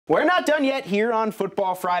We're not done yet here on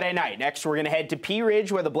Football Friday night. Next, we're going to head to Pea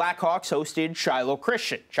Ridge, where the Blackhawks hosted Shiloh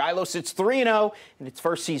Christain. Shiloh sits 3-0 in its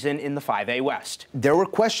first season in the 5A West. There were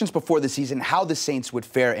questions before the season how the Saints would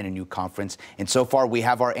fare in a new conference, and so far we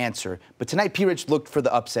have our answer. But tonight, Pea Ridge looked for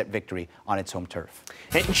the upset victory on its home turf.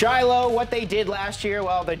 And in Shiloh, what they did last year,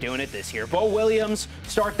 well, they're doing it this year. Bo Williams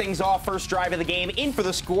start things off first drive of the game. In for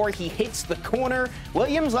the score, he hits the corner.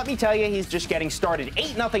 Williams, let me tell you, he's just getting started.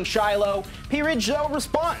 8-0 Shiloh. Pea Ridge, though,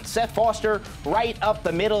 responds. Seth Foster right up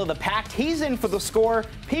the middle of the pack. He's in for the score.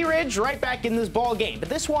 Pea Ridge right back in this ball game. But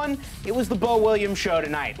this one, it was the Bo Williams show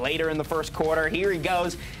tonight. Later in the first quarter, here he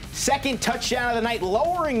goes. Second touchdown of the night,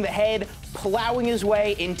 lowering the head, plowing his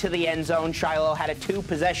way into the end zone. Shiloh had a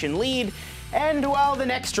 2-possession lead. And, well, the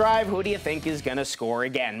next drive, who do you think is going to score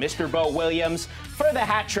again? Mr. Bo Williams for the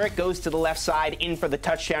hat trick, goes to the left side, in for the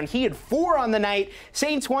touchdown. He had 4 on the night.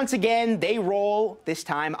 Saints, once again, they roll, this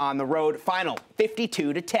time on the road. Final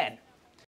 52-10.